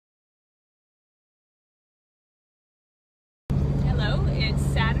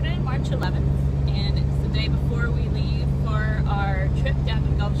March 11th, and it's the day before we leave for our trip down to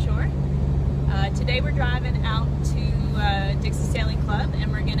the Gulf Shore. Today we're driving out to Dixie Sailing Club,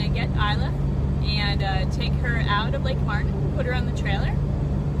 and we're going to get Islay and take her out of Lake Martin, put her on the trailer,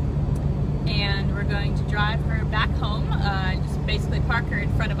 and we're going to drive her back home, just basically park her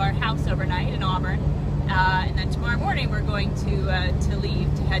in front of our house overnight in Auburn, and then tomorrow morning we're going to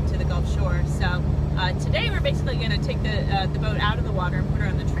leave to head to the Gulf Shore. So today we're basically going to take the boat out of the water and put her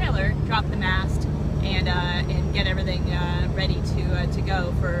on the trailer, drop the mast, and get everything ready to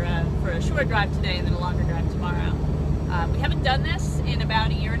go for a short drive today and then a longer drive tomorrow. We haven't done this in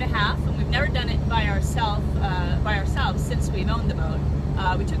about a year and a half, and we've never done it by ourselves since we've owned the boat.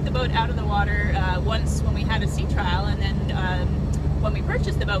 We took the boat out of the water once when we had a sea trial, and then when we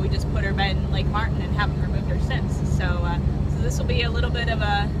purchased the boat, we just put her in Lake Martin and haven't removed her since. So this will be a little bit of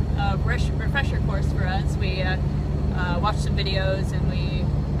a refresher course for us. We watched some videos, and we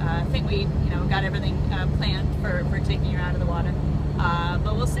think we got everything planned for taking her out of the water.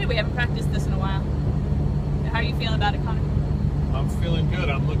 But we'll see. We haven't practiced this in a while. How are you feeling about it, Connor? I'm feeling good.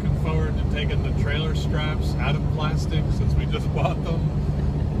 I'm looking forward to taking the trailer straps out of plastic since we just bought them.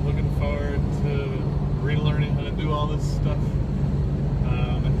 I'm looking forward to relearning how to do all this stuff.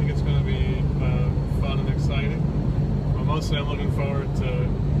 I think it's going to be fun and exciting. But mostly I'm looking forward to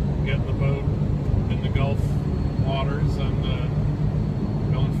getting the boat in the Gulf waters and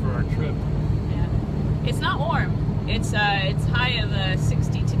going for our trip. Yeah. It's not warm. It's high of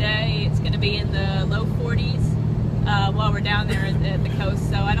 60 today. It's going to be in the low 40s while we're down there at the coast.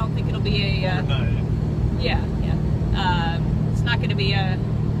 So I don't think it'll be a yeah. It's not going to be a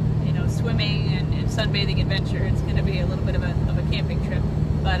swimming and sunbathing adventure. It's going to be a little bit of a camping trip.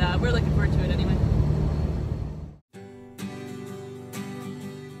 But we're looking forward to it anyway.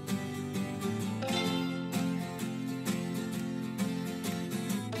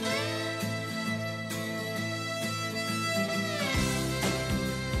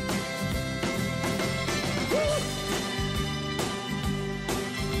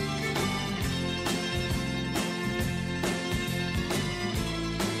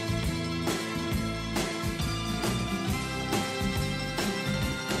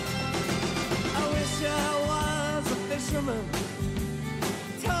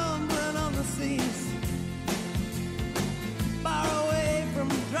 Tumbling on the seas, far away from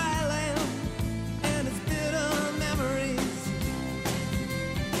dry land and its bitter memories,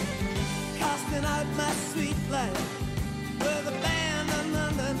 casting out my sweet life with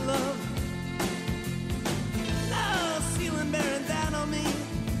abandonment and love. No ceiling bearing down on me,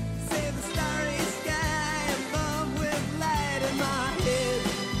 save the starry sky above with light in my head,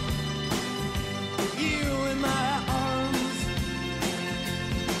 you in my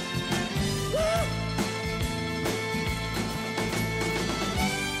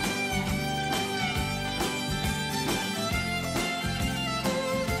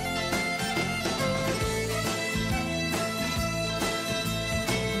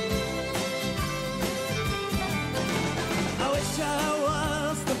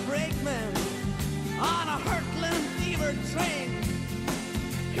train,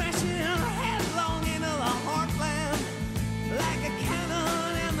 crashing headlong into the heartland like a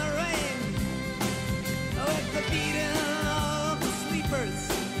cannon in the rain, with the beating of the sleepers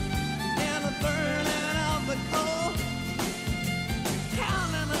and the burning of the coal,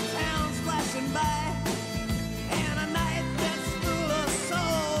 counting the towns flashing by, and a night that's full of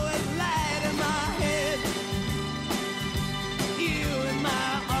soul with light in my head, you in my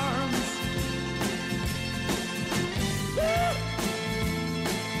arms.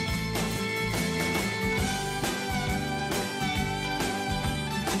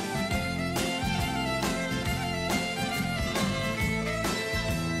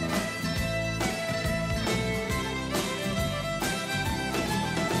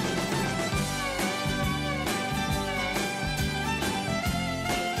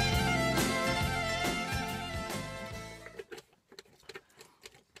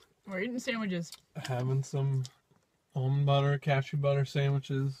 We're eating sandwiches. Having some almond butter, cashew butter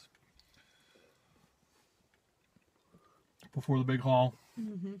sandwiches before the big haul.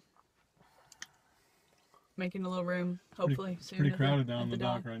 Mm-hmm. Making a little room, hopefully. It's pretty crowded down the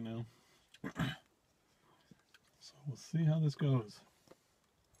dock right now. So we'll see how this goes.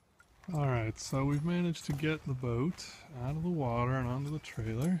 Alright, so we've managed to get the boat out of the water and onto the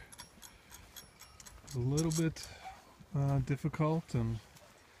trailer. A little bit difficult and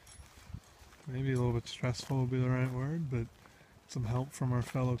maybe a little bit stressful would be the right word, but some help from our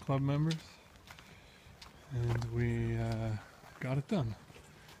fellow club members, and we got it done.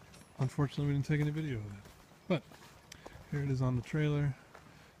 Unfortunately, we didn't take any video of it, but here it is on the trailer.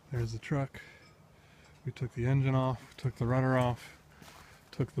 There's the truck. We took the engine off, took the rudder off,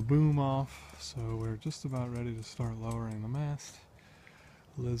 took the boom off, so we're just about ready to start lowering the mast.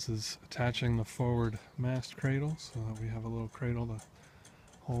 Liz is attaching the forward mast cradle so that we have a little cradle to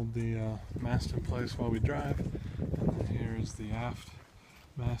hold the mast in place while we drive. And then here is the aft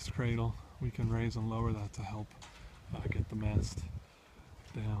mast cradle. We can raise and lower that to help get the mast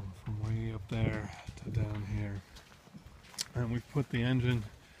down from way up there to down here. And we've put the engine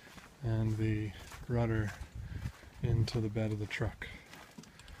and the rudder into the bed of the truck.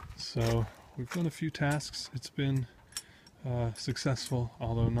 So we've done a few tasks. It's been successful,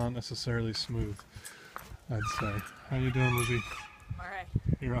 although not necessarily smooth, I'd say. How you doing, Lizzie? All right.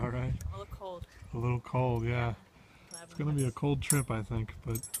 You're all right? A little cold. A little cold, yeah. It's going to be a cold trip, I think,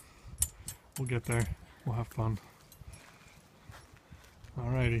 but we'll get there. We'll have fun.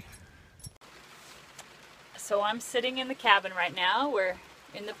 Alrighty. So I'm sitting in the cabin right now. We're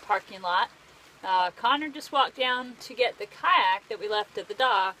in the parking lot. Connor just walked down to get the kayak that we left at the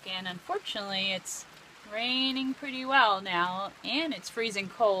dock, and unfortunately it's raining pretty well now, and it's freezing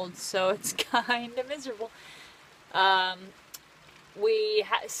cold, so it's kind of miserable. We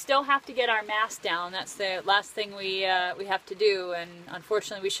still have to get our mast down. That's the last thing we have to do, and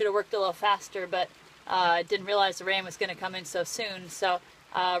unfortunately we should have worked a little faster, but didn't realize the rain was going to come in so soon. So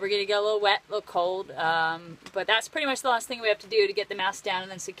we're going to get a little wet, a little cold, but that's pretty much the last thing we have to do to get the mast down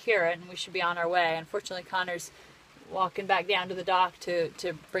and then secure it, and we should be on our way. Unfortunately, Connor's walking back down to the dock to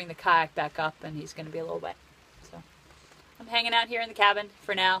bring the kayak back up, and he's going to be a little wet. So I'm hanging out here in the cabin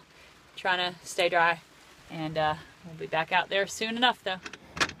for now, trying to stay dry, and we'll be back out there soon enough, though.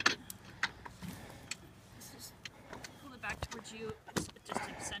 Just pull it back towards you just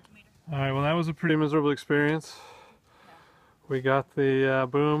a centimeter. Alright, well that was a pretty miserable experience. We got the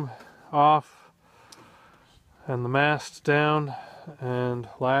boom off and the mast down and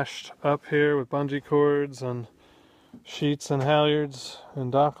lashed up here with bungee cords and sheets and halyards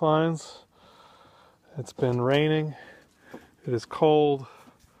and dock lines. It's been raining. It is cold.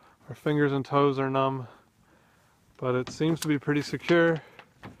 Our fingers and toes are numb, but it seems to be pretty secure.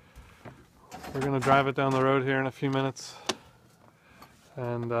 We're going to drive it down the road here in a few minutes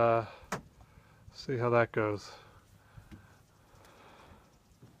and see how that goes.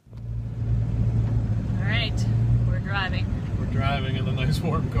 Alright, we're driving. We're driving in a nice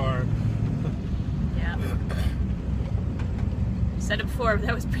warm car. Yeah. I said it before, but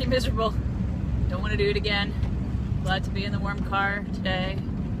that was pretty miserable. Don't want to do it again. Glad to be in the warm car today.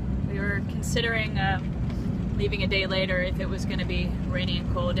 We were considering leaving a day later if it was going to be rainy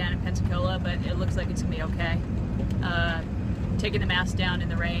and cold down in Pensacola, but it looks like it's going to be okay. Taking the mast down in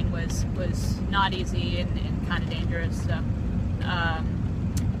the rain was not easy and kind of dangerous. So,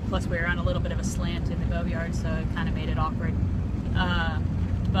 plus we were on a little bit of a slant in the boatyard, so it kind of made it awkward.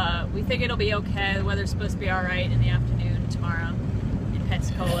 But we think it'll be okay. The weather's supposed to be alright in the afternoon tomorrow in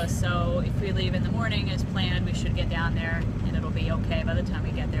Pensacola, so if we leave in the morning as planned, we should get down there and it'll be okay by the time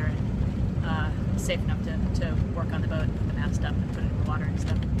we get there, and safe enough to work on the boat and put the mast up and put it in the water and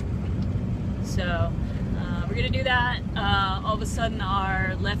stuff. So we're going to do that. All of a sudden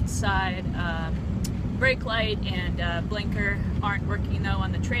our left side brake light and blinker aren't working though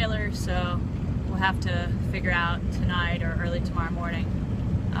on the trailer, so we'll have to figure out tonight or early tomorrow morning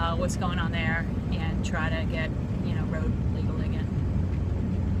what's going on there and try to get, you know, road legal again.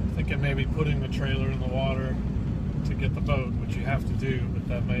 Thinking maybe putting the trailer in the water to get the boat, which you have to do, but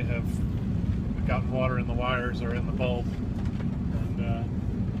that may have gotten water in the wires or in the bulb and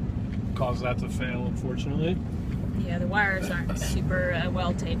caused that to fail, unfortunately. Yeah, the wires aren't super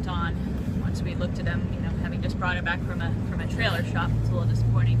well taped on. Once we looked at them, you know, having just brought it back from a trailer shop, it's a little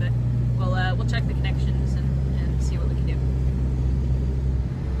disappointing, but we'll check the connections and see what we can do.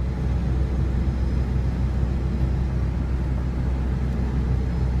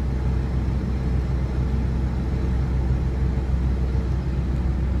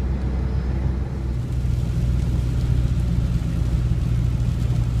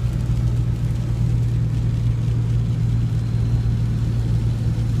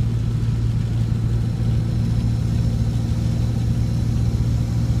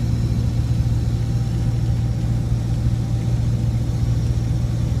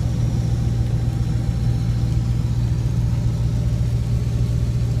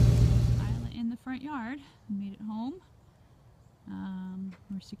 Made it home.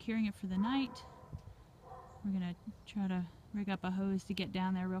 We're securing it for the night. We're gonna try to rig up a hose to get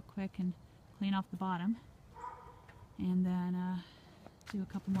down there real quick and clean off the bottom, and then do a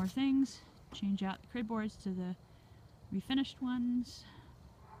couple more things, change out the crib boards to the refinished ones,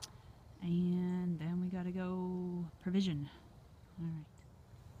 and then we gotta go provision. All right.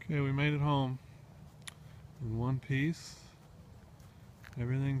 Okay, we made it home in one piece.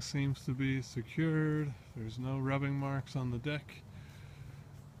 Everything seems to be secured. There's no rubbing marks on the deck.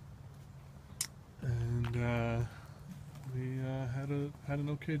 And we had an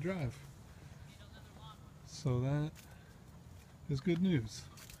okay drive. So that is good news.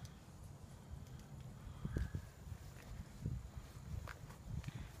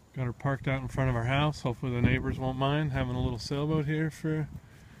 Got her parked out in front of our house. Hopefully the neighbors won't mind having a little sailboat here for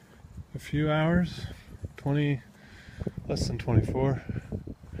a few hours. Less than 24.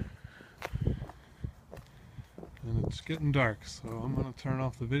 And it's getting dark, so I'm going to turn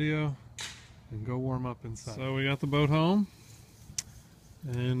off the video and go warm up inside. So we got the boat home,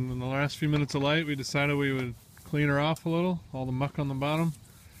 and in the last few minutes of light we decided we would clean her off a little, all the muck on the bottom.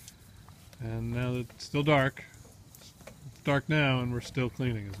 And now that it's still dark, it's dark now and we're still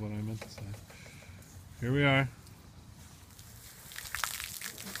cleaning is what I meant to say. Here we are.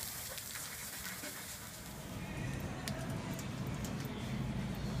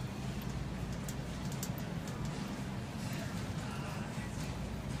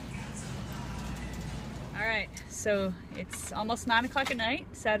 Alright, so it's almost 9 o'clock at night,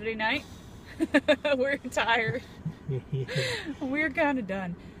 Saturday night. We're tired. We're kind of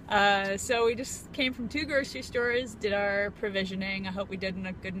done. So we just came from 2 grocery stores, did our provisioning. I hope we did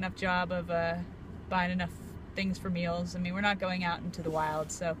a good enough job of buying enough things for meals. I mean, we're not going out into the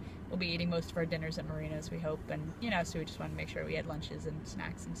wild, so we'll be eating most of our dinners at marinas, we hope. And, you know, so we just want to make sure we had lunches and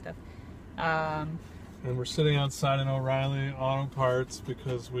snacks and stuff. And we're sitting outside in O'Reilly Auto Parts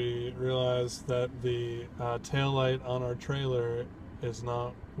because we realized that the tail light on our trailer is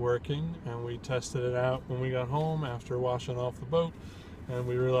not working, and we tested it out when we got home after washing off the boat, and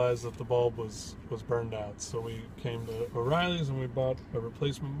we realized that the bulb was burned out. So we came to O'Reilly's and we bought a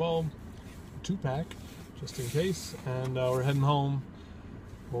replacement bulb, a 2-pack, just in case, and we're heading home.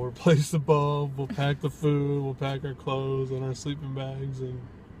 We'll replace the bulb, we'll pack the food, we'll pack our clothes and our sleeping bags, and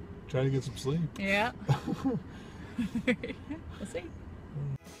try to get some sleep. Yeah. We'll see.